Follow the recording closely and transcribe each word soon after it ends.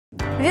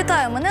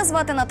Вітаю, мене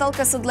звати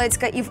Наталія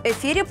Седлецька і в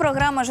ефірі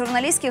програма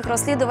журналістських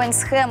розслідувань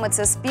 «СХЕМИ».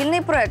 Це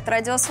спільний проект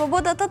Радіо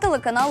Свобода та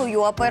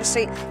телеканалу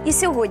Перший. І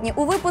сьогодні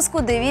у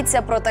випуску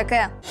дивіться про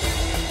таке.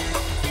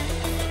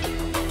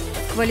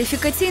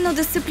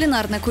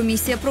 Кваліфікаційно-дисциплінарна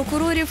комісія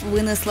прокурорів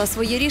винесла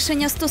своє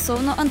рішення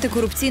стосовно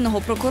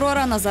антикорупційного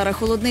прокурора Назара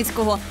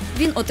Холодницького.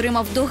 Він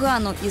отримав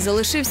догану і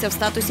залишився в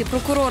статусі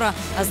прокурора,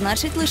 а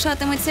значить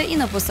лишатиметься і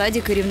на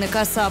посаді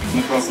керівника САП.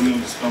 Наказаний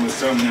дисциплінарне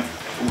стягнення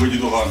у виді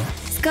догани.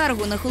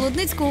 Скаргу на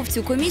Холодницького в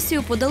цю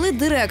комісію подали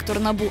директор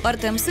НАБУ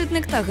Артем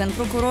Ситник та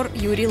генпрокурор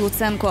Юрій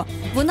Луценко.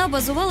 Вона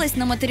базувалась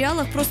на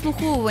матеріалах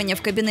прослуховування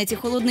в кабінеті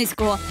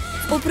Холодницького.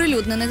 В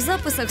оприлюднених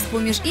записах,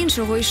 з-поміж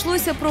іншого,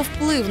 йшлося про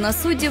вплив на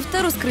суддів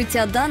та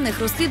розкриття даних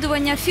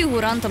розслідування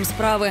фігурантам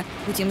справи.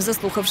 Утім,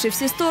 заслухавши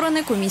всі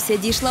сторони, комісія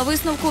дійшла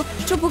висновку,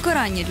 що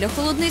покарання для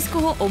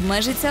Холодницького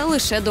обмежиться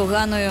лише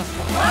доганою.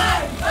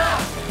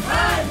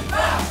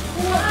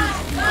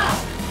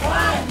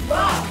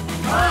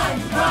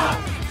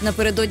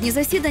 Напередодні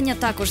засідання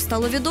також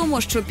стало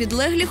відомо, що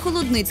підлеглі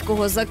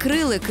Холодницького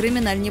закрили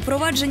кримінальні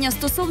провадження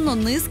стосовно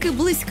низки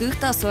близьких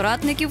та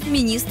соратників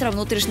міністра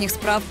внутрішніх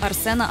справ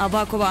Арсена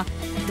Авакова.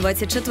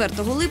 24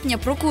 липня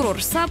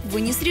прокурор САП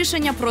виніс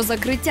рішення про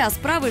закриття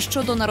справи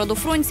щодо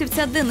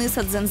народофронтівця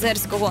Дениса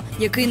Дзензерського,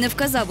 який не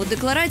вказав у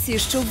декларації,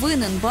 що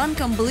винен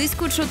банкам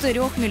близько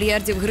 4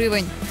 мільярдів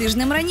гривень.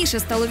 Тижнем раніше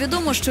стало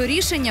відомо, що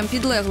рішенням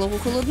підлеглого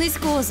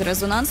Холодницького з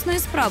резонансної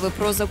справи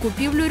про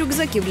закупівлю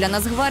рюкзаків для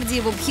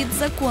Нацгвардії в обхід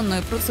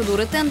законної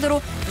процедури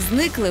тендеру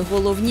зникли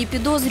головні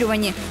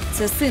підозрювані.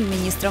 Це син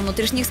міністра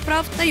внутрішніх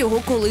справ та його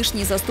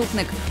колишній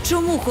заступник.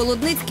 Чому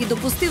Холодницький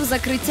допустив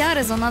закриття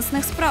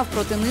резонансних справ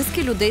проти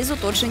низки людей з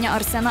оточення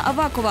Арсена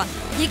Авакова?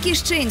 Які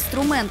ще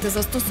інструменти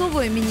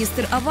застосовує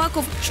міністр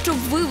Аваков, щоб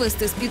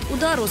вивести з-під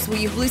удару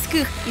своїх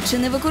близьких? І чи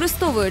не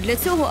використовує для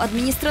цього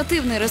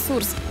адміністративний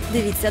ресурс?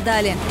 Дивіться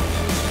далі.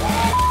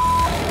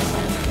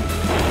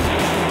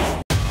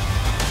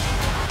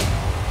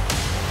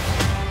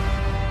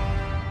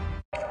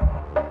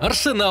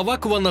 Арсена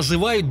Авакова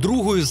називають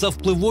другою за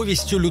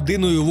впливовістю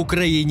людиною в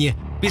Україні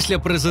після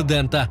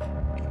президента.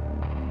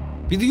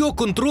 Під його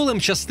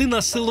контролем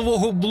частина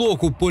силового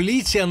блоку,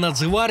 поліція,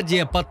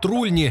 Нацгвардія,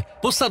 патрульні.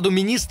 Посаду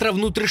міністра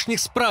внутрішніх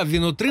справ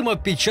він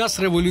отримав під час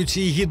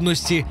Революції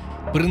Гідності.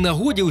 При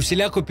нагоді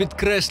усіляко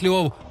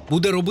підкреслював,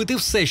 буде робити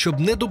все, щоб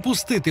не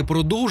допустити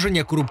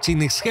продовження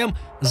корупційних схем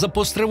за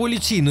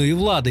постреволюційної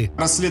влади.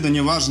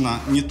 Розслідування важливо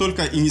не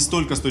тільки і не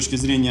стільки з точки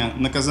зору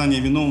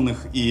наказання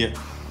виновних і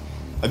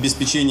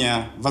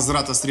обеспечения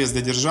возврата средств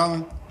для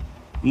державы,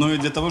 но и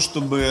для того,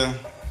 чтобы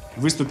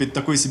выступить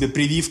такой себе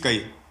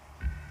прививкой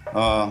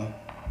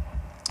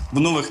в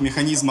новых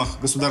механизмах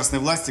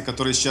государственной власти,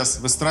 которые сейчас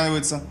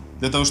выстраиваются,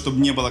 для того, чтобы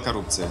не было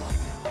коррупции.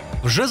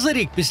 Вже за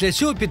рік після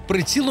цього під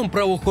прицілом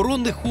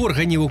правоохоронних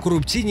органів у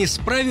корупційній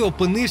справі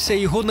опинився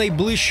його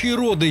найближчий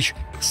родич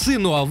 –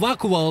 сину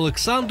Авакова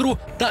Олександру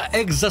та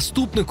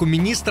екс-заступнику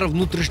міністра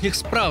внутрішніх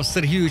справ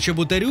Сергію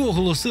Чеботарю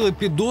оголосили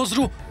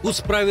підозру у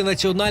справі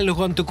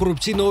Національного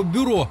антикорупційного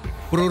бюро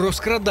про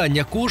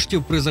розкрадання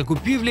коштів при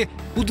закупівлі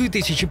у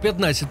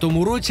 2015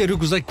 році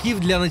рюкзаків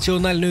для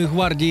Національної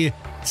гвардії.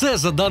 Це,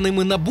 за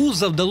даними НАБУ,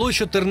 завдало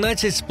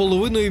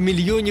 14,5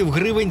 мільйонів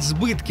гривень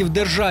збитків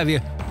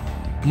державі.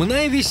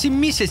 Минає 8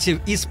 місяців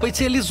і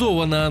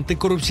спеціалізована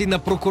антикорупційна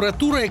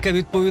прокуратура, яка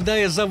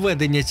відповідає за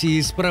ведення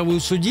цієї справи у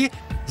суді,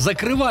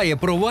 закриває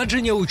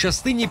провадження у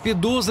частині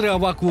підозри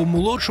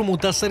Авакову-молодшому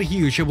та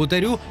Сергію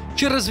Чеботарю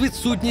через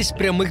відсутність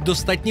прямих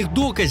достатніх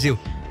доказів,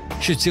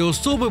 що ці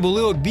особи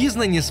були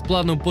обізнані з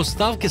планом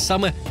поставки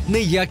саме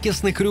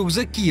неякісних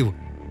рюкзаків.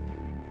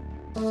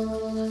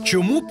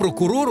 Чому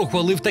прокурор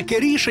ухвалив таке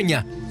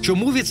рішення?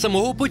 Чому від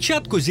самого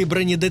початку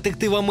зібрані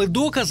детективами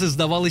докази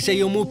здавалися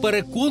йому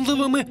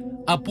переконливими,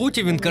 а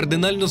потім він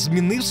кардинально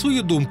змінив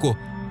свою думку?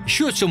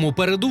 Що цьому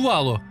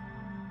передувало?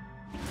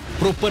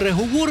 Про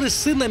переговори з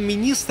сином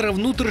міністра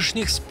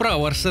внутрішніх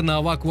справ Арсена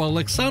Авакова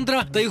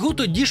Олександра та його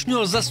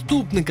тодішнього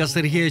заступника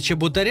Сергія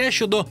Чеботаря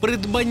щодо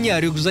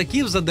придбання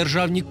рюкзаків за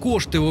державні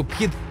кошти в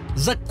обхід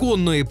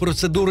законної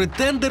процедури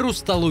тендеру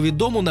стало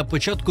відомо на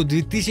початку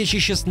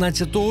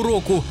 2016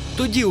 року.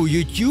 Тоді у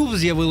YouTube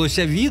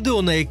з'явилося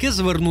відео, на яке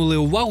звернули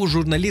увагу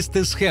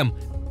журналісти «СХЕМ»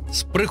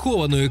 з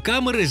прихованої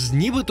камери з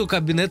нібито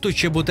кабінету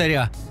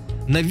Чеботаря.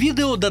 На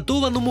відео,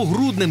 датованому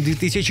груднем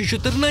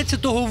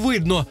 2014-го,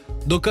 видно,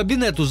 до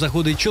кабінету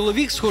заходить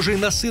чоловік, схожий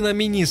на сина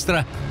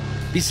міністра.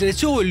 Після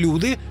цього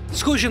люди,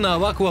 схожі на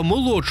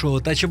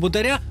Авакова-молодшого та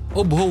Чеботаря,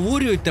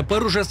 обговорюють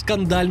тепер уже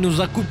скандальну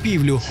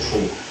закупівлю.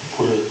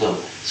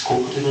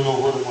 Сколько ты на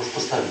Новый год можешь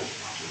поставить?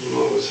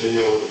 Немного,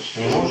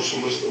 не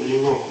можешь?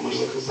 Немного, мы же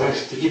заказали.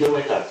 Значит, тоді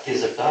давай так, ты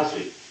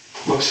заказывай.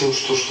 Максимум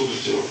 100 штук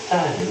сделал.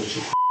 Да, ну все.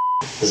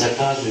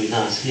 Заказывай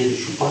на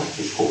следующую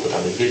партию, сколько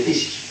там,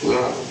 2000?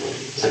 Да.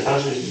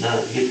 Заказывай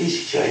на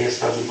 2000, а я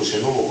сразу после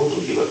Нового года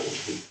у тебя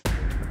купил.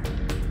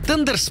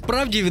 Тендер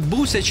справді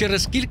відбувся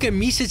через кілька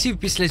місяців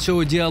після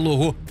цього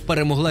діалогу.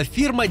 Перемогла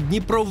фірма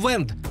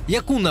 «Дніпровент»,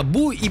 яку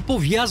НАБУ і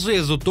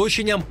пов'язує з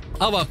оточенням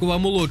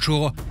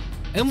Авакова-молодшого.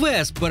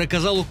 МВС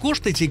переказало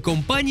кошти цій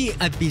компанії,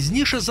 а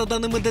пізніше, за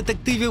даними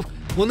детективів,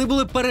 вони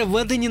були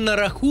переведені на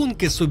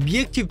рахунки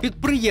суб'єктів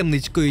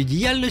підприємницької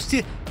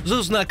діяльності з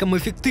ознаками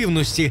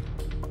фіктивності.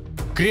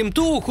 Крім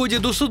того, у ході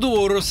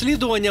досудового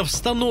розслідування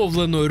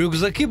встановлено,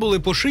 рюкзаки були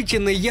пошиті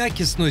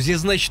неякісно зі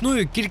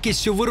значною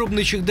кількістю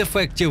виробничих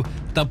дефектів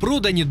та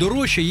продані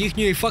дорожче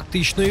їхньої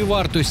фактичної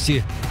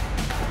вартості.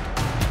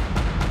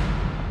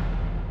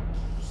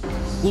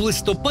 У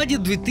листопаді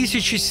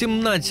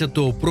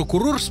 2017-го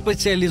прокурор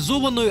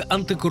Спеціалізованої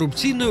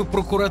антикорупційної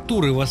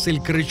прокуратури Василь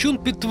Кричун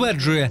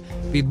підтверджує,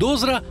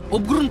 підозра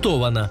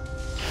обґрунтована.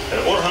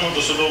 Органом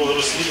досудового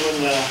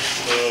розслідування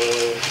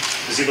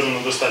зібрано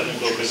достатньо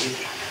доказів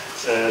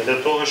для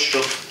того,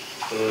 щоб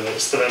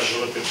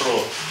стверджувати про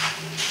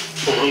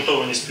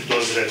обґрунтованість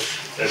підозри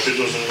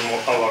підозрюваному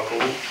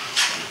Авакову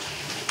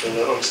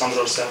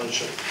Олександру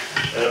Арсеновичу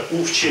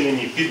у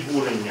вчиненні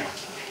підбурення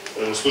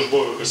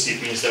службових осіб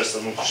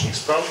Міністерства внутрішніх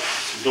справ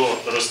до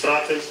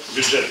розтрати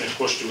бюджетних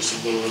коштів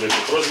особливо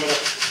великих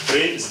розмірах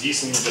при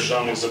здійсненні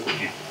державних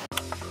закупівель.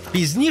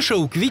 Пізніше,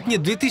 у квітні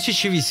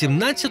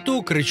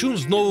 2018-го, Кричун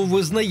знову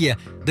визнає,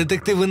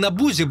 детективи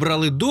НАБУ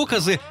зібрали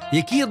докази,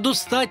 які є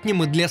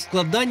достатніми для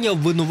складання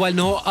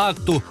обвинувального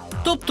акту.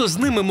 Тобто з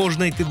ними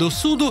можна йти до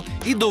суду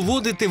і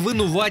доводити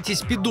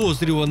винуватість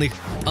підозрюваних.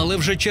 Але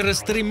вже через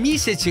 3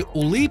 місяці,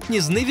 у липні,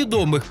 з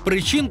невідомих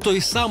причин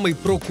той самий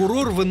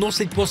прокурор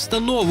виносить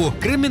постанову.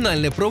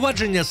 Кримінальне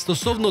провадження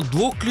стосовно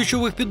 2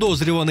 ключових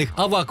підозрюваних –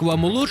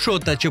 Авакова-молодшого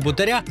та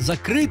Чеботаря –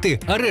 закрити,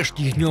 арешт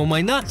їхнього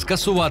майна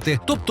скасувати.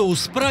 Тобто у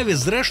справі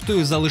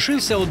зрештою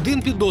залишився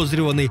 1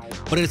 підозрюваний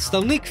 –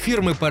 представник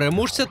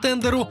фірми-переможця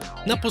тендеру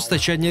на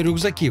постачання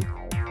рюкзаків.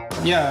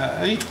 Я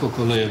рідко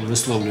коли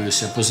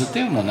висловлююся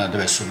позитивно на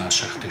адресу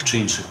наших тих чи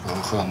інших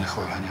правоохоронних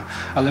органів,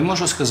 але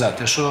можу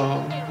сказати, що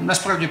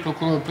насправді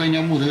прокурор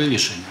прийняв мудре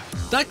рішення.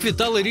 Так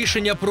вітали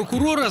рішення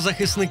прокурора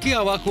захисники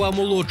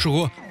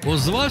Авакова-молодшого.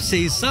 Озвався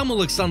і сам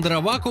Олександр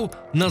Аваков,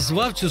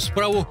 назвав цю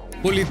справу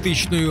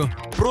політичною.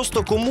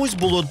 Просто комусь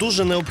було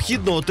дуже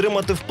необхідно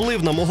отримати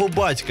вплив на мого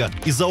батька.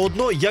 І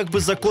заодно якби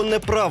законне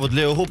право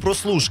для його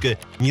прослушки.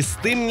 Ні з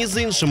тим, ні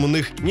з іншим у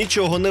них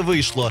нічого не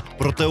вийшло.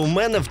 Проте у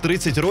мене в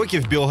 30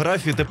 років в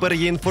біографії тепер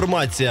є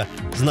інформація.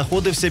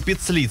 Знаходився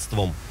під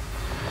слідством.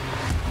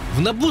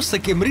 В НАБУ з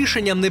таким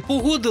рішенням не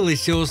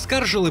погодилися і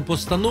оскаржили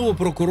постанову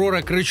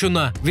прокурора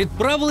Кричуна.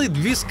 Відправили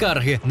 2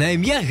 скарги на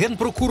ім'я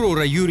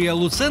генпрокурора Юрія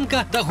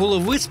Луценка та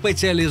голови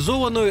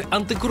Спеціалізованої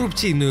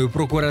антикорупційної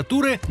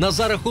прокуратури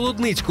Назара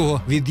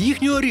Холодницького. Від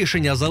їхнього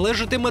рішення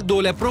залежатиме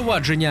доля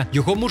провадження.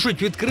 Його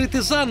можуть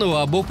відкрити заново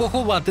або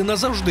поховати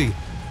назавжди.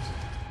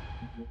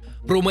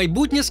 Про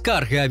майбутні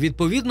скарги, а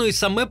відповідно і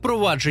саме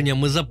провадження,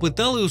 ми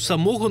запитали у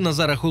самого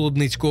Назара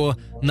Холодницького.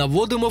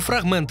 Наводимо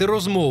фрагменти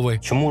розмови.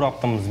 Чому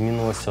раптом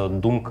змінилася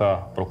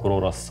думка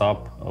прокурора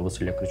САП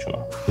Василя Кричуна?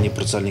 Мені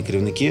процесуальні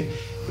керівники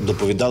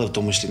доповідали, в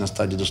тому числі на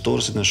стадії досудового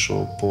розслідування,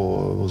 що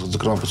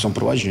зокрема по цьому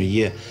провадженню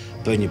є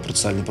певні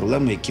процесуальні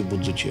проблеми, які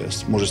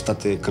можуть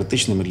стати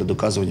критичними для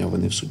доказування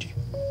вини в суді.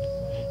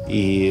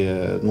 І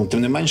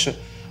тим не менше,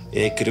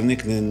 я як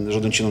керівник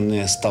жодним чином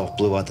не став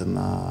впливати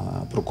на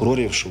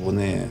прокурорів, щоб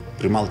вони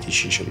приймали ті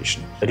чи інші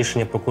рішення.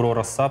 Рішення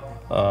прокурора САП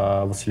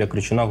Василя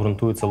Кричуна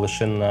ґрунтується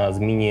лише на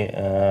зміні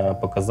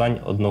показань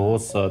одного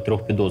з 3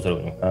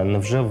 підозрюваних.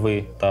 Невже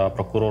ви та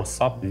прокурор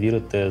САП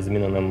вірите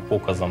зміненим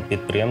показам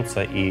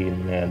підприємця і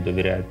не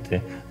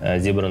довіряєте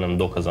зібраним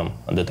доказам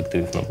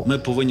детективів НАБУ? Ми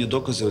повинні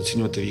докази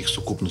оцінювати в їх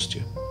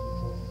сукупності,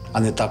 а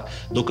не так.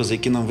 Докази,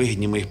 які нам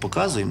вигідні, ми їх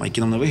показуємо, а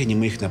які нам не вигідні,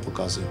 ми їх не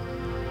показуємо.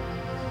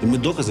 І ми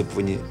докази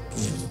повинні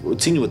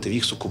оцінювати в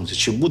їх сукупності.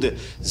 Чи буде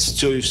з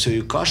цією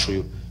всією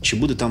кашею, чи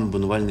буде там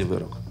обвинувальний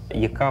вирок.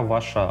 Яка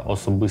ваша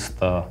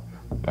особиста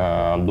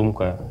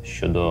думка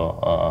щодо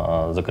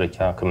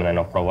закриття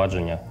кримінального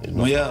провадження?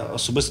 Моя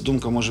особиста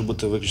думка може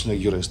бути виключно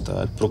як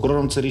юриста.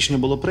 Прокурором це рішення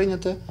було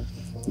прийняте,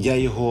 я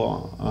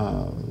його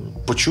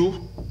почув,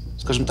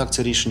 скажімо так,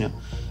 це рішення.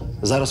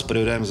 Зараз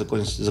перевіряємо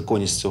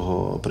законність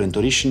цього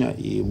прийнятого рішення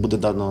і буде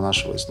дано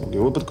наш висновок. І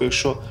у випадку,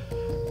 якщо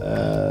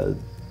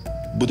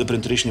буде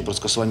прийнято рішення про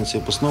скасування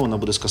цієї постанови, вона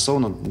буде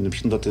скасована,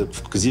 необхідно дати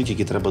вказівки,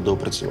 які треба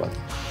доопрацювати.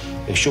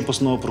 Якщо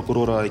постанова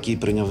прокурора, який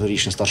прийняв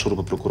рішення, старшої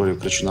групи прокурорів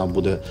Кричуна,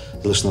 буде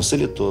залишена в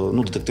силі,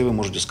 то детективи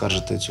можуть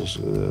оскаржити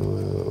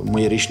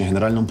моє рішення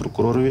генеральному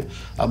прокуророві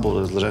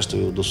або,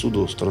 зрештою, до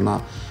суду сторона,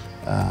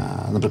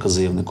 наприклад,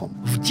 заявником.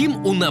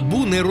 Втім, у НАБУ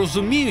не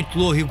розуміють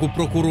логіку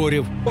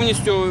прокурорів.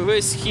 Повністю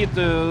весь хід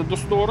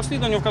досудового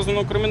розслідування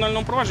вказаного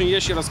кримінального провадження, я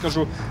ще раз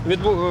кажу,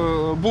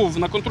 був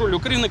на контролі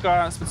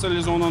керівника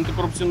Спеціалізованої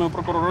антикорупційної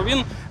прокуратури.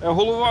 Він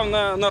головував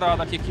на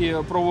нарадах, які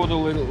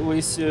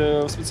проводились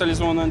в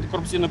Спеціалізованій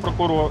антикорупційній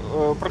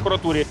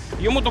прокуратурі.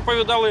 Йому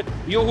доповідали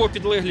його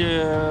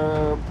підлеглі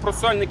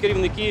процесуальні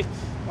керівники,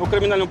 у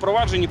кримінальному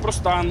провадженні, про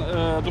стан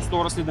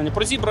досудового розслідування,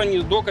 про зібрані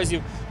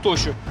доказів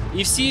тощо.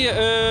 І всі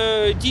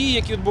дії,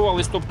 які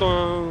відбувалися,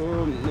 тобто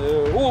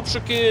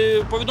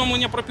обшуки,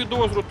 повідомлення про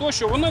підозру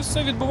тощо, воно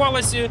все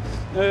відбувалося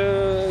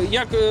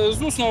як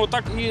з усного,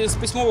 так і з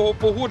письмового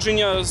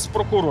погодження з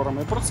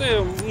прокурорами. Про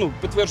це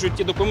підтверджують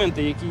ті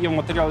документи, які є в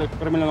матеріалі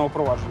кримінального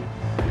провадження.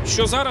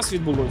 Що зараз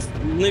відбулося,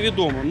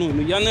 невідомо.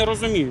 Я не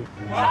розумію.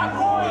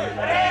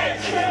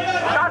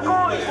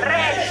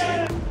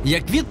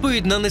 Як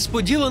відповідь на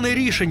несподіване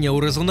рішення у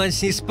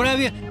резонансній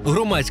справі,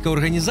 громадська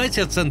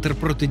організація «Центр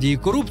протидії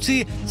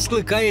корупції»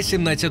 скликає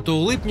 17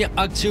 липня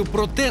акцію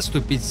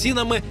протесту під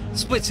стінами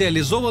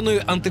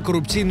Спеціалізованої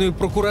антикорупційної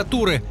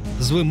прокуратури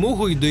з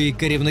вимогою до її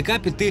керівника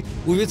піти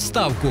у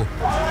відставку.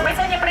 Ми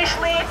сьогодні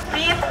прийшли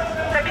під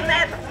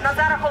кабінет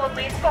Назара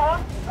Холодницького,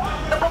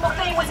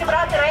 допомогти йому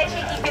зібрати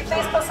речі і піти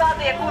з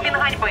посади, яку він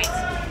ганьбить.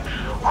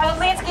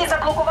 Холодницький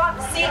заблокував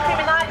всі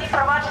кримінальні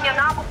провадження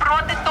НАБУ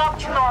проти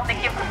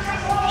топ-чиновників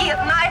і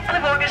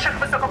найвпливовіших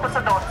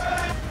високопосадовців.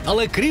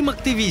 Але крім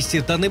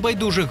активістів та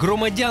небайдужих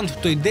громадян, в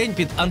той день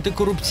під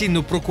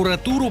антикорупційну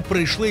прокуратуру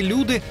прийшли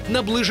люди,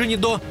 наближені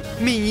до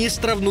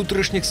міністра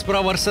внутрішніх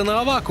справ Арсена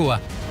Авакова,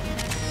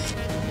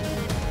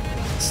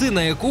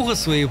 сина якого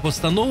своєю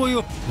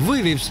постановою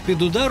вивів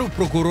з-під удару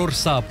прокурор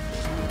САП.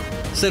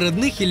 Серед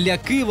них Ілля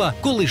Кива,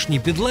 колишній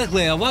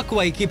підлеглий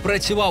Авакова, який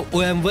працював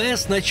у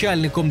МВС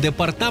начальником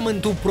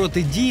департаменту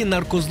протидії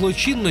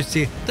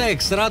наркозлочинності та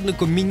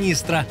екс-радником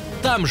міністра.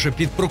 Там же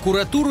під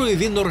прокуратурою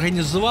він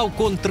організував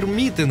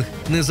контрмітинг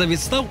не за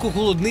відставку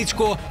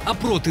Холодницького, а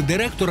проти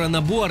директора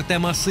НАБУ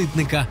Артема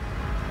Ситника.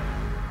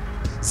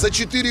 За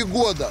 4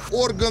 года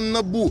орган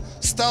НАБУ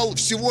стал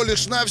всего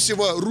лишь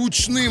навсего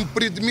ручным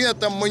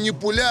предметом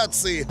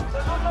манипуляции.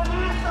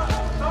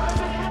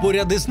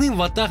 Поряд із ним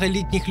ватага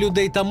літніх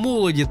людей та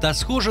молоді. Та,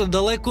 схоже,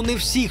 далеко не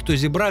всі, хто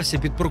зібрався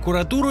під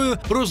прокуратурою,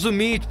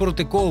 розуміють,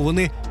 проти кого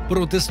вони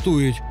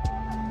протестують.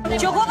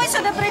 Чого ви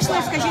сюди прийшли,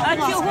 скажіть, будь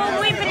ласка? А чого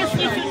ви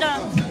прийшли сюди?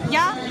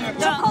 Я?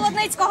 Щоб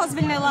Холодницького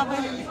звільнила ви.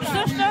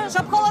 Що?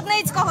 Щоб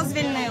Холодницького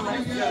звільнили.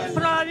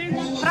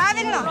 Правильно.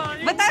 Правильно?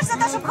 Ви теж за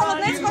те, щоб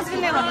Холодницького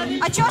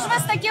звільнили? А чого ж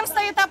ви з таким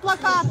стоїте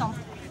плакатом?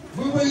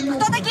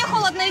 Хто такий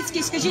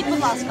Холодницький, скажіть,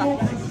 будь ласка?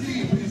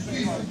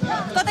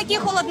 Кто такие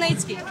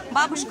Холодницкий?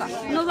 Бабушка?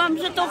 Ну, вам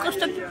же только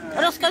что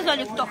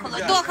рассказали, кто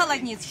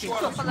Холодницкий.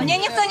 Кто Холодницкий? Мне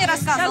никто не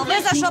рассказывал.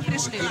 Вы за что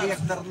пришли?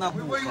 Директор НАБУ.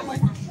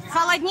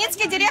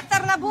 Холодницкий,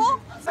 директор НАБУ?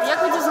 Я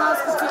бы дізналась,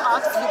 какую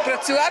акцию. Про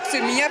цю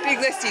акцию меня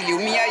пригласили. У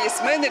меня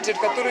есть менеджер,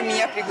 который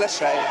меня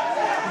приглашает.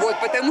 Вот,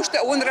 потому что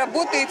он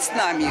работает с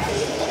нами.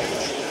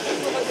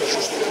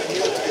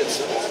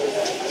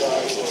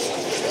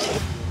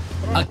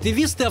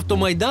 Активісти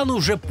Автомайдану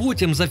вже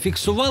потім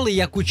зафіксували,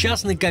 як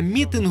учасника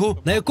мітингу,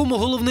 на якому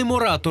головним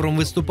оратором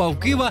виступав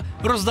Кива,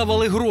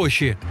 роздавали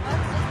гроші.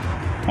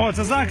 О,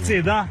 це з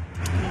акції, так?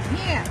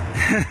 Ні.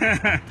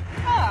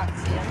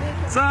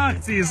 Це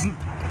акції.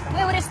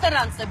 Мы в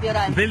ресторан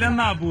собираем. Біля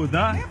НАБУ,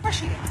 да?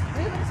 Пошли.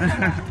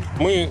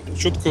 Мы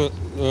четко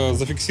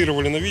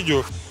зафиксировали на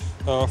видео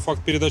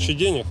факт передачи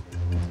денег.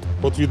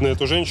 Вот видно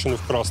эту женщину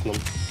в красном.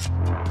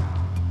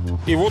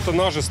 И вот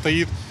она же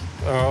стоит,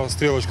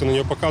 стрелочка на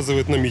нее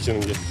показывает на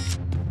митинге.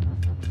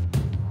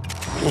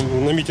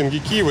 На митинге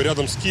Киева,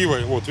 рядом с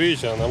Киевой. Вот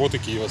видите, она вот и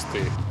Киева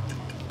стоит.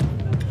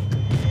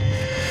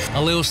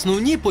 Але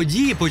основні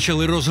події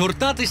почали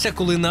розгортатися,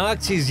 коли на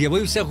акції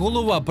з'явився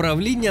голова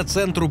правління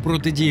Центру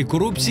протидії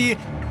корупції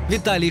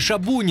Віталій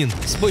Шабунін.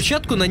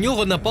 Спочатку на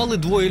нього напали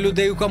двоє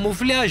людей у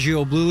камуфляжі,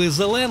 облили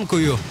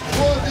зеленкою.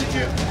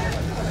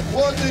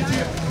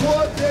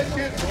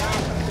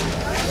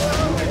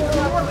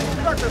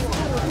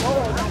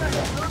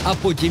 А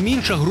потім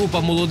інша група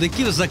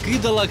молодиків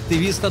закидала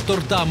активіста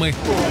тортами.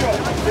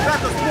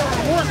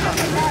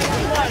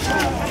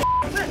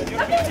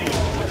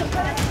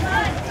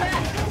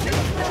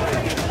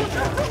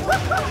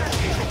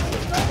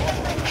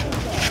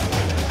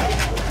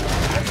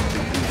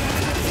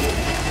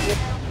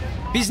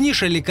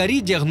 Пізніше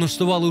лікарі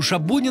діагностували у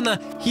Шабуніна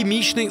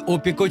хімічний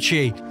опік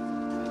очей.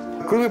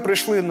 Коли ми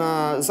прийшли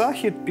на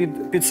захід,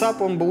 під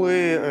САПом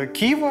були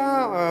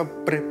Кива,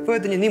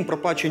 приведені ним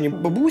проплачені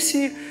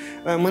бабусі,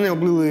 мене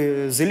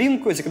облили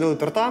зелінкою, закидали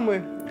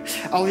тортами.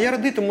 Але я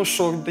радий, тому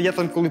що я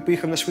там, коли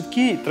поїхав на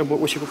швидкій, треба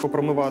очі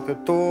попромивати,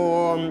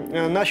 то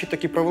наші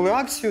таки провели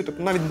акцію,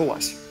 тобто вона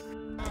відбулася.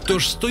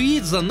 Тож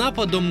стоїть за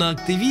нападом на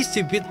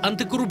активістів під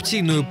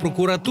антикорупційною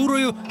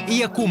прокуратурою і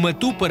яку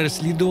мету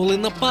переслідували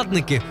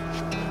нападники.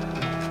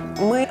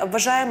 Ми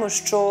вважаємо,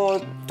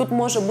 що тут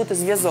може бути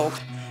зв'язок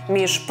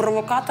між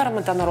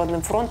провокаторами та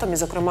Народним фронтом, і,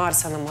 зокрема,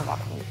 Арсеном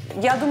Аваковим.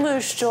 Я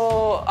думаю, що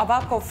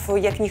Аваков,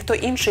 як ніхто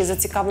інший,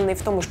 зацікавлений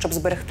в тому, щоб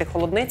зберегти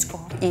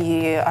Холодницького.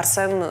 І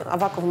Арсен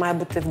Аваков має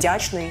бути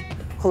вдячний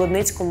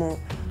Холодницькому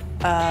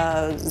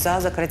за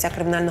закриття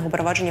кримінального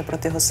провадження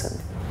проти його сина.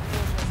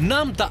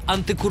 Нам та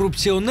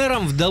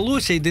антикорупціонерам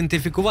вдалося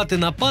ідентифікувати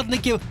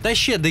нападників та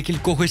ще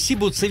декількох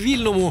осіб у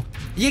цивільному,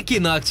 які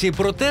на акції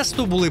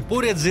протесту були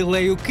поряд з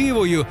Іллею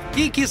Кивою,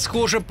 які,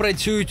 схоже,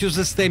 працюють у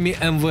системі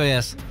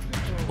МВС.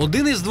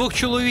 Один із двох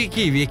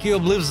чоловіків, який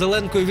облив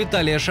зеленкою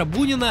Віталія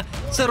Шабуніна,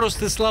 це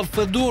Ростислав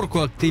Федорко,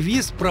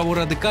 активіст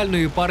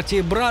праворадикальної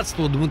партії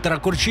 «Братство» Дмитра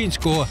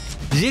Корчинського,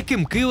 з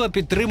яким Кива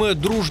підтримує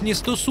дружні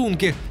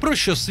стосунки, про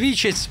що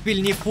свідчать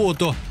спільні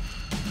фото.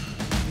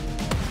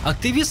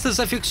 Активісти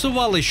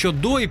зафіксували, що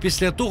до і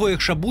після того,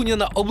 як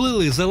Шабуніна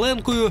облили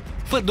зеленкою,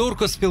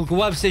 Федорко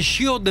спілкувався з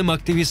ще одним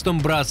активістом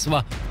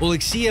 «Братства» –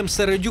 Олексієм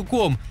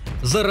Середюком.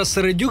 Зараз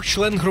Середюк –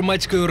 член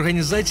громадської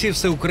організації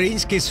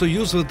 «Всеукраїнський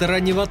союз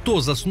ветеранів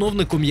АТО»,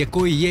 засновником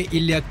якої є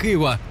Ілля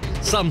Кива.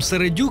 Сам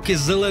Середюк із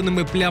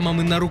зеленими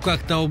плямами на руках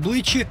та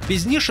обличчі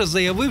пізніше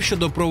заявив, що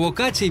до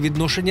провокацій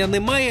відношення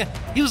немає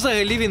і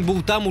взагалі він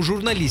був там у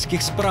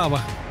журналістських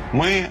справах.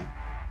 Ми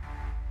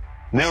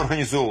не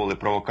організовували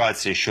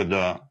провокації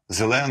щодо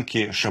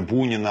Зеленки,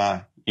 Шабуніна,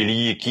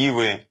 Іллі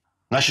Киви.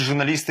 Наші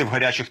журналісти в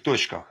гарячих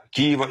точках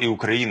Києва і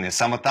України,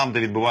 саме там, де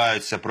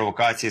відбуваються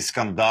провокації,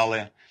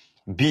 скандали,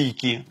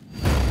 бійки.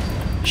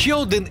 Ще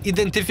один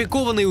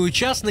ідентифікований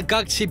учасник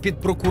акції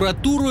під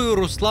прокуратурою –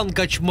 Руслан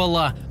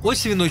Качмала.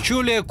 Ось він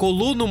очолює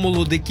колону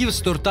молодиків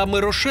з тортами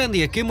Рошен,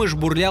 якими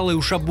жбурляли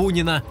у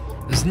Шабуніна.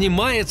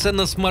 Знімає це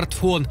на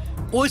смартфон.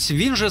 Ось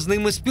він же з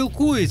ними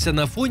спілкується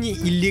на фоні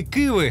Іллі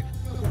Киви.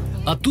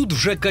 А тут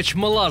вже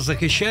Качмала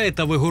захищає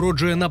та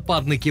вигороджує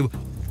нападників.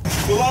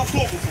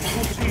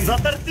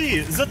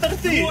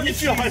 Заторти,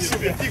 нічого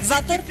собі.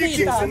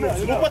 Заторти, так.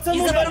 Ну,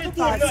 пацану,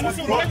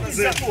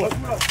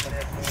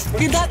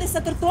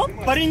 Кидатися тортом?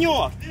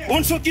 паренек,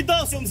 он що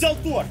кидався, он взяв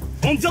торт.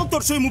 Он взяв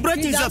торт, що йому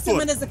брати нельзя торт? У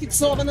мене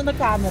зафіксовано на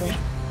камеру.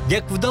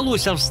 Як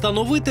вдалося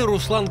встановити,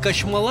 Руслан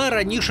Качмала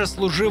раніше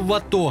служив в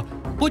АТО.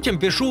 Потім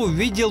пішов у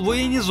відділ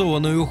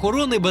воєнізованої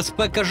охорони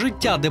безпека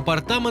життя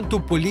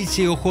Департаменту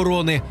поліції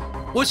охорони.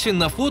 Ось він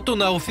на фото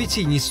на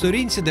офіційній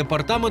сторінці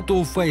департаменту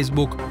у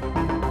Фейсбук.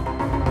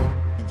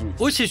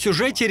 Ось у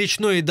сюжеті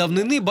 «Річної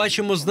давнини»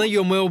 бачимо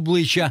знайоме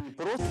обличчя.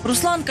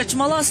 Руслан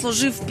Качмала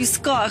служив в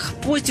Пісках,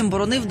 потім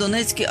боронив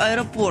Донецький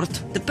аеропорт.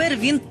 Тепер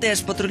він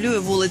теж патрулює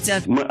вулиці.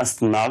 Ми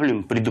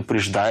останавливаємо,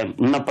 предупреждаємо,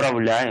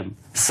 направляємо,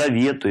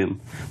 советуємо,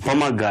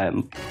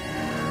 допомагаємо.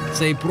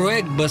 Цей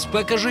проект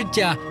 «Безпека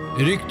життя»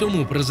 рік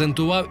тому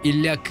презентував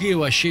Ілля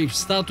Кива, ще й в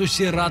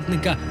статусі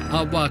радника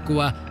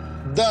Авакова.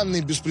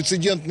 Данный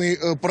беспрецедентный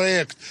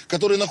проект,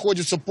 который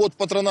находится под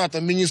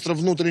патронатом министра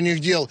внутренних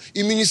дел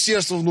и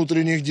Министерства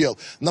внутренних дел,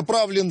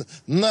 направлен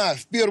на,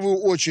 в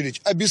первую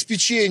очередь,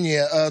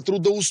 обеспечение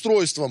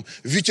трудоустройством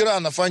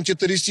ветеранов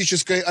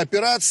антитеррористической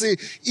операции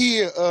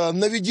и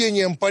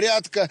наведением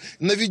порядка,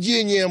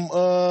 наведением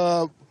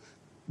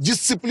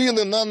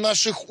дисциплины на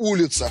наших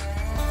улицах.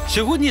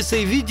 Сьогодні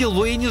цей відділ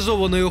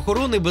воєнізованої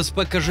охорони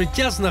безпека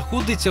життя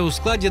знаходиться у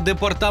складі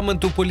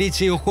Департаменту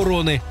поліції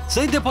охорони.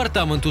 Цей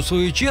департамент, у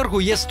свою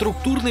чергу, є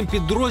структурним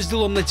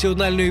підрозділом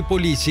Національної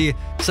поліції.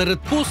 Серед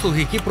послуг,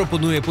 які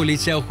пропонує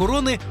поліція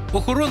охорони –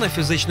 охорона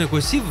фізичних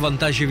осіб,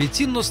 вантажів і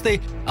цінностей,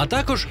 а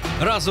також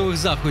разових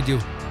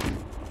заходів.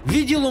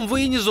 Відділом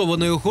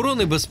воєнізованої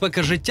охорони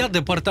безпека життя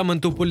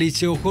Департаменту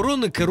поліції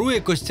охорони керує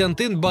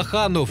Костянтин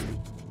Баханов.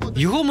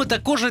 Його ми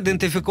також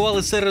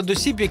ідентифікували серед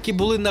осіб, які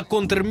були на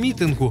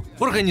контрмітингу,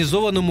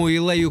 організованому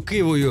Іллею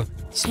Кивою.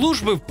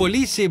 Служби в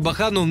поліції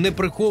Баханов не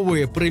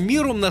приховує.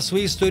 Приміром, на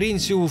своїй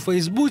сторінці у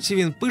Фейсбуці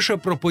він пише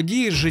про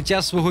події з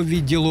життя свого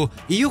відділу.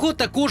 І його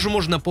також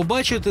можна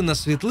побачити на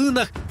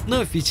світлинах на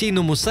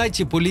офіційному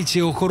сайті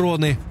поліції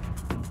охорони.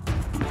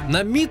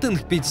 На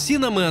мітинг під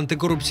стінами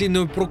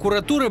антикорупційної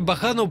прокуратури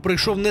Баханов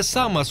прийшов не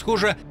сам, а,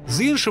 схоже,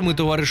 з іншими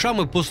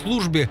товаришами по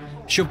службі.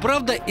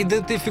 Щоправда,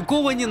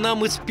 ідентифіковані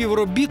нами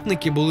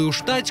співробітники були у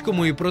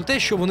штатському, і про те,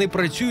 що вони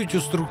працюють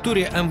у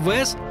структурі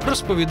МВС,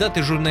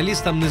 розповідати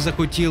журналістам не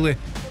захотіли.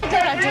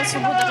 Радіо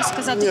Свобода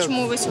розказати,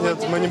 чому ви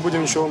сьогодні? Ми не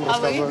будемо нічого вам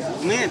розказувати.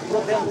 Ми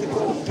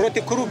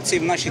проти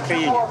корупції в нашій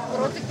країні.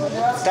 Проти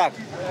корупції? Так,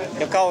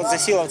 яка от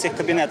засіла в цих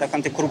кабінетах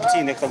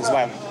антикорупційних, так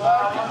званих.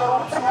 Про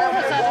кого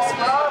зараз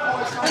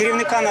ви?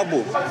 Керівника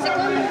НАБУ. З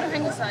якої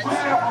організації?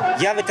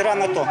 Я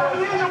ветеран АТО.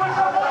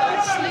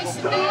 Прийшли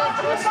сюди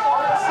просто...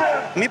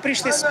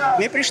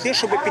 Ми прийшли,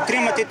 щоб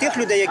підтримати тих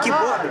людей, які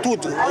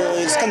тут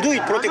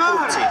скандують проти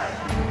корупції.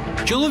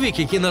 Чоловік,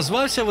 який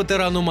назвався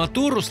ветераном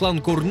АТО, Руслан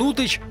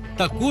Корнутич,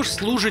 також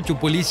служить у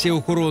поліції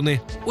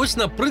охорони. Ось,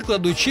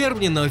 наприклад, у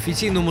червні на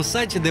офіційному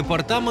сайті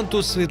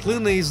департаменту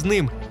світлини із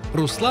ним.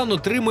 Руслан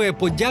отримує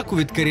подяку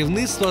від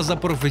керівництва за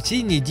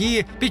професійні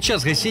дії під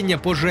час гасіння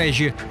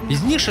пожежі.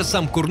 Пізніше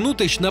сам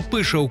Корнутич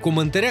напише у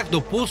коментарях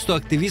до посту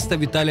активіста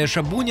Віталія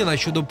Шабуніна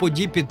щодо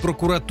подій під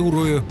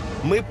прокуратурою.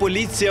 Ми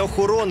поліція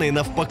охорони і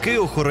навпаки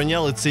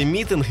охороняли цей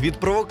мітинг від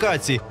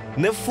провокацій.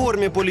 Не в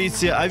формі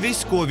поліції, а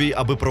військовій,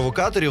 аби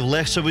провокаторів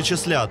легше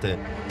вичисляти.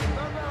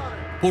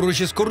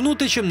 Поруч із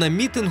Корнутичем на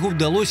мітингу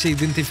вдалося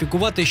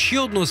ідентифікувати ще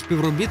одного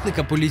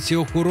співробітника поліції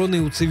охорони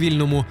у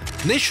цивільному.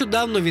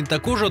 Нещодавно він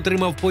також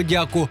отримав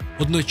подяку,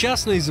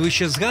 одночасно із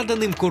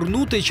вищезгаданим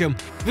Корнутичем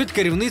від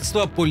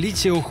керівництва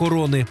поліції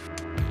охорони.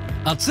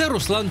 А це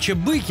Руслан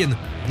Чебикін.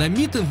 на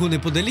мітингу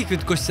неподалік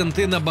від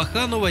Костянтина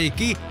Баханова,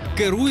 який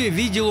керує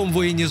відділом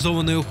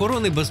воєнізованої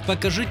охорони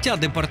безпеки життя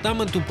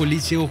Департаменту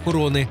поліції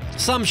охорони.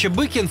 Сам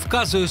Чебикін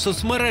вказує у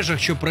соцмережах,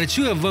 що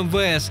працює в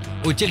МВС,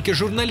 от тільки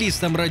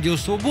журналістам Радіо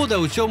Свобода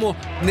у цьому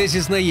не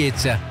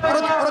зізнається.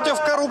 Проти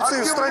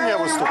корупції в країні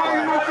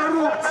виступає.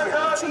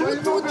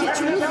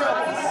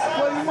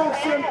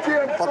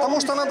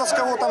 Потому что надо с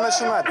кого-то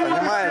начинать,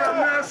 понимаете?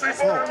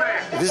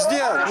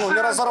 Везде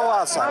не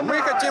разорваться.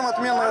 Мы хотим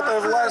отмены этой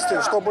власти,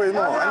 чтобы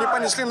они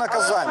понесли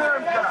наказание.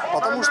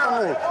 Потому что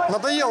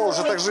надоело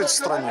уже так жить в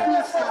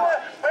стране.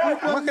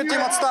 Мы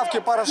хотим отставки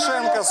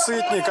Порошенко,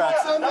 Сытника,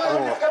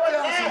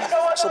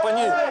 чтобы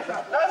они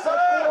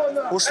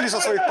ушли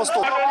со своих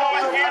постов.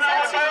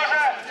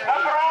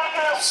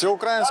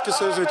 Всеукраїнський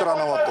союз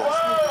ветеранів АТО.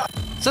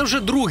 Це вже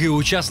другий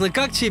учасник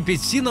акції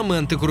під стінами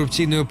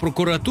антикорупційної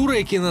прокуратури,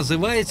 який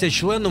називається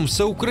членом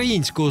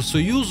Всеукраїнського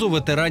союзу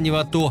ветеранів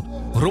АТО,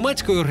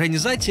 громадської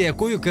організації,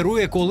 якою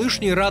керує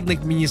колишній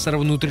радник міністра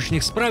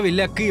внутрішніх справ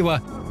Ілля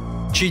Кива.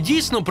 Чи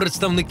дійсно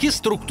представники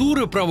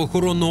структури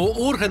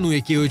правоохоронного органу,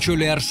 який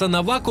очолює Арсен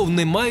Аваков,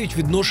 не мають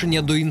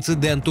відношення до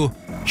інциденту?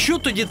 Що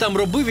тоді там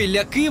робив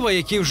Ілля Кива,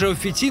 який вже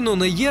офіційно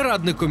не є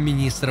радником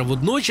міністра,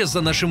 водночас,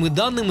 за нашими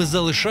даними,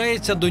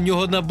 залишається до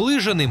нього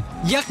наближеним?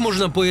 Як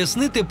можна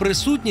пояснити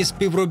присутність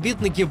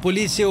співробітників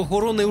поліції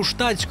охорони у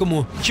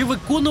штатському? Чи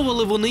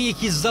виконували вони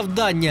якісь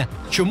завдання?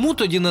 Чому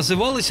тоді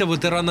називалися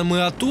ветеранами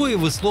АТО і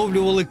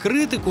висловлювали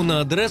критику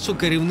на адресу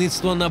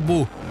керівництва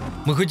НАБУ?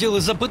 Ми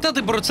хотіли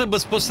запитати про це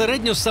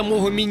безпосередньо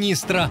самого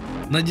міністра.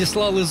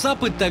 Надіслали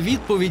запит та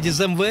відповіді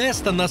з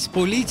МВС та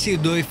Нацполіції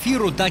до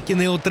ефіру так і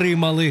не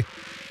отримали.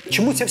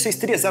 Чому ця вся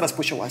історія зараз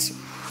почалася?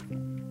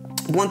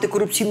 Бо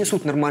антикорупційний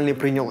суд нормальний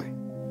прийняли.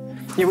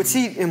 І в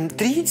оцій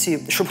трійці,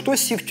 щоб хтось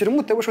сів в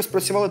тюрму, треба, щоб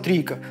спрацювала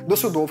трійка.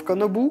 Досудовка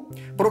НАБУ,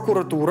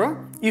 прокуратура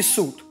і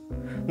суд.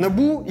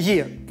 НАБУ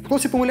є.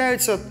 Хлопці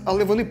помиляються,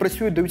 але вони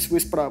працюють, дають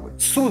свої справи.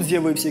 Суд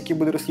з'явився, який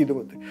буде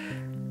розслідувати.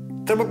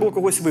 Треба було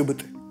когось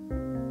вибити.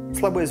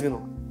 Слабе звіно.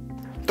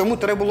 Тому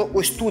треба було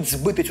ось тут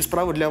збити цю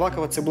справу для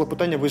Авакова. Це було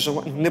питання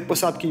виживання, не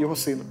посадки його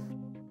сина.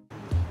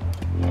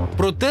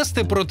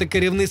 Протести проти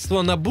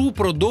керівництва НАБУ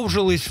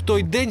продовжились в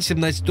той день,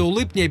 17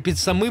 липня, під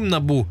самим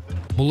НАБУ.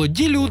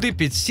 Молоді люди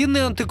під стіни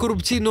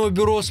антикорупційного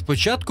бюро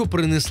спочатку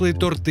принесли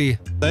торти.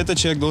 Этот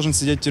человек должен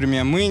сидеть в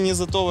тюрьме. Мы не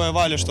за то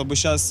воевали, чтобы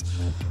сейчас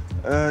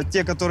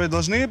те, которые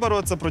должны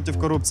бороться против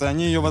коррупции,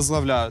 они ее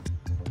возглавляют.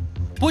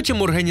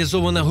 Потім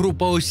організована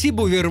група осіб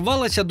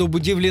увірвалася до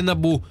будівлі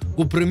НАБУ.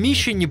 У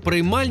приміщенні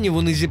приймальні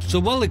вони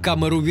зіпсували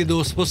камеру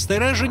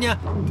відеоспостереження,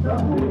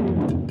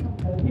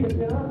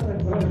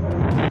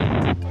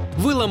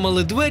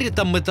 виламали двері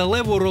та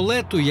металеву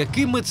ролету,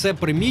 якими це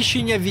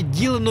приміщення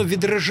відділено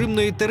від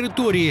режимної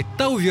території,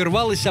 та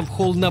увірвалися в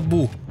хол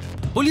НАБУ.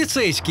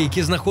 Поліцейські,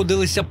 які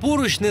знаходилися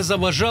поруч, не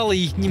заважали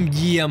їхнім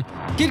діям.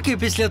 Тільки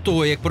після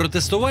того, як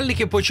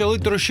протестувальники почали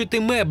трощити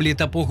меблі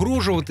та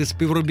погрожувати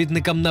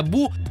співробітникам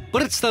НАБУ,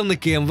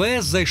 представники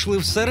МВС зайшли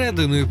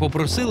всередину і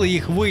попросили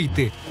їх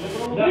вийти.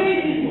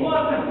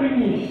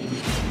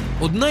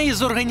 Одна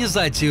із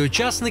організацій,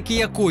 учасники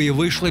якої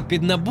вийшли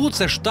під НАБУ,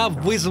 це штаб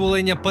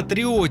визволення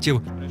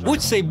патріотів.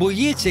 Ось цей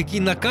боєць, який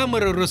на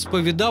камеру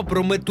розповідав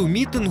про мету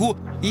мітингу,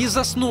 і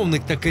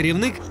засновник та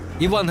керівник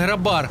Іван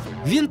Грабар.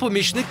 Він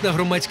помічник на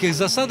громадських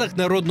засадах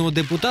народного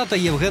депутата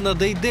Євгена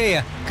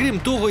Дейдея. Крім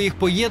того, їх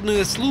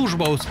поєднує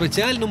служба у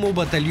спеціальному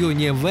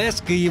батальйоні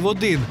МВС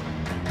 «Київ-1».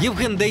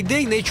 Євген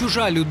Дейдей – не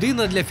чужа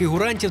людина для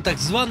фігурантів так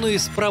званої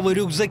 «справи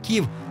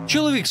рюкзаків».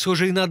 Чоловік,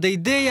 схожий на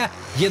Дейдея,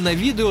 є на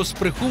відео з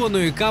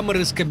прихованої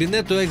камери з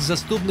кабінету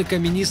екс-заступника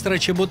міністра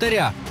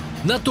Чеботаря.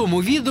 На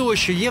тому відео,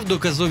 що є в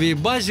доказовій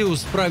базі у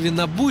справі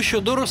НАБУ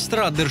щодо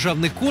розтрат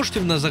державних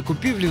коштів на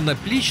закупівлю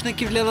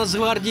наплічників для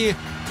Нацгвардії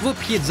в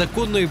обхід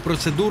законної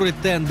процедури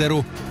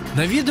тендеру.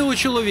 На відео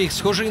чоловік,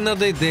 схожий на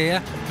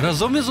Дейдея,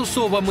 разом із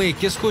особами,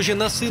 які схожі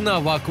на сина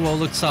Авакова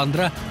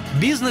Олександра,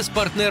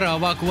 бізнес-партнера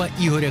Авакова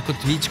Ігоря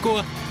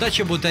Котвіцького та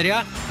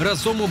Чеботаря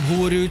разом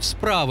обговорюють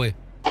справи.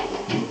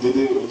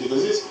 Дейдей где-то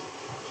здесь?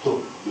 Кто?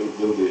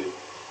 Дейдей.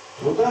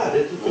 Ну да,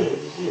 это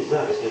здесь,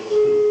 зараз я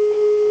пустую.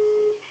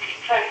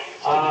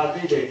 А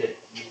де?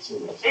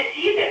 Десь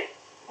їде?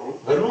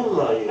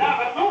 Вернула її?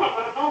 Так,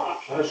 вернула.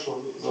 Хорошо,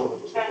 добре.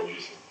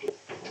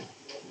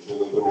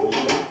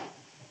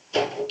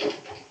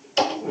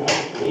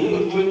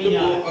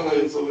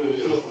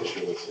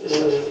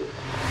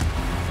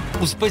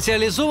 У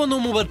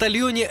спеціалізованому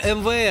батальйоні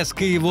МВС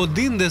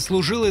 «Київ-1», де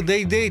служили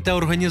Дейдей та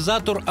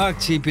організатор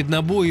акції під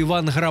НАБУ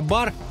Іван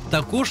Грабар,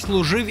 також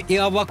служив і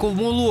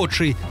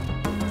Аваков-молодший.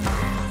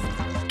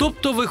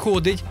 Тобто,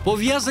 виходить,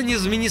 пов'язані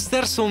з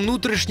Міністерством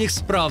внутрішніх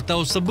справ та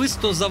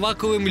особисто з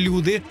Аваковим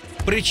люди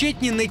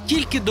причетні не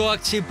тільки до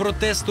акції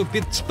протесту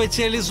під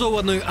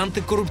спеціалізованою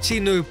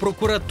антикорупційною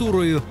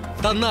прокуратурою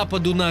та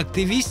нападу на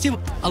активістів,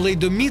 але й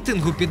до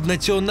мітингу під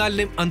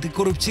Національним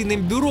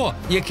антикорупційним бюро,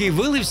 який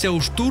вилився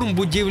у штурм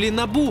будівлі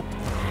НАБУ.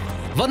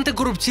 В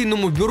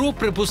антикорупційному бюро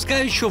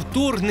припускають, що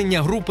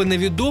вторгнення групи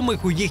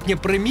невідомих у їхнє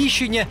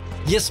приміщення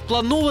є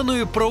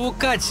спланованою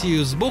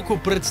провокацією з боку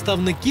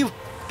представників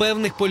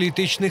певних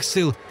політичних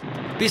сил.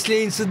 Після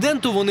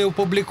інциденту вони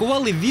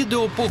опублікували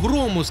відео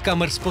погрому з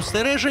камер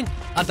спостережень,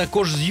 а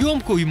також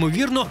зйомку,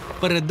 ймовірно,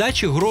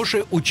 передачі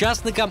грошей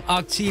учасникам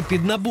акції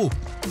під НАБУ.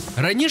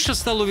 Раніше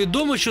стало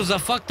відомо, що за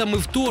фактами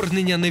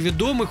вторгнення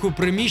невідомих у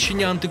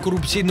приміщення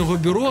антикорупційного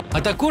бюро,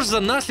 а також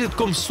за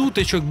наслідком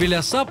сутичок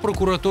біля САП,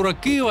 прокуратура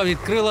Києва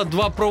відкрила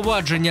 2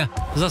 провадження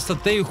за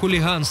статтею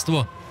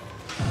 «Хуліганство».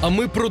 А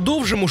ми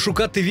продовжимо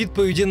шукати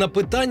відповіді на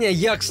питання,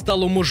 як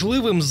стало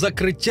можливим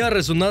закриття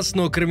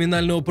резонансного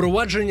кримінального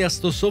провадження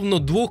стосовно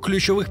 2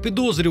 ключових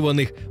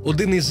підозрюваних,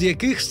 один із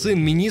яких –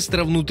 син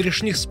міністра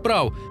внутрішніх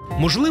справ.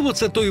 Можливо,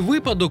 це той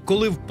випадок,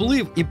 коли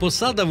вплив і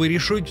посада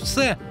вирішують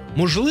все.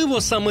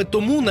 Можливо, саме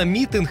тому на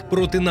мітинг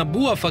проти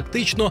НАБУ, а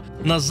фактично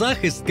на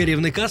захист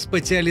керівника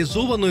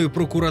спеціалізованої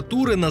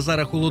прокуратури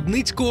Назара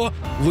Холодницького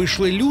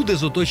вийшли люди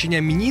з оточення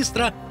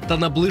міністра та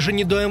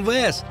наближені до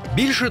МВС.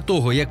 Більше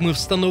того, як ми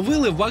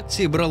встановили, в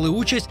акції брали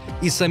участь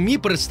і самі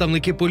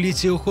представники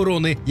поліції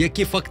охорони,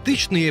 які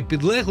фактично є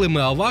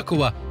підлеглими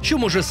Авакова, що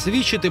може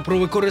свідчити про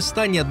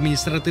використання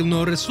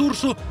адміністративного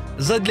ресурсу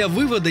задля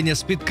виведення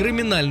з-під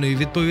кримінальної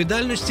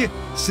відповідальності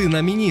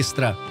сина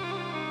міністра.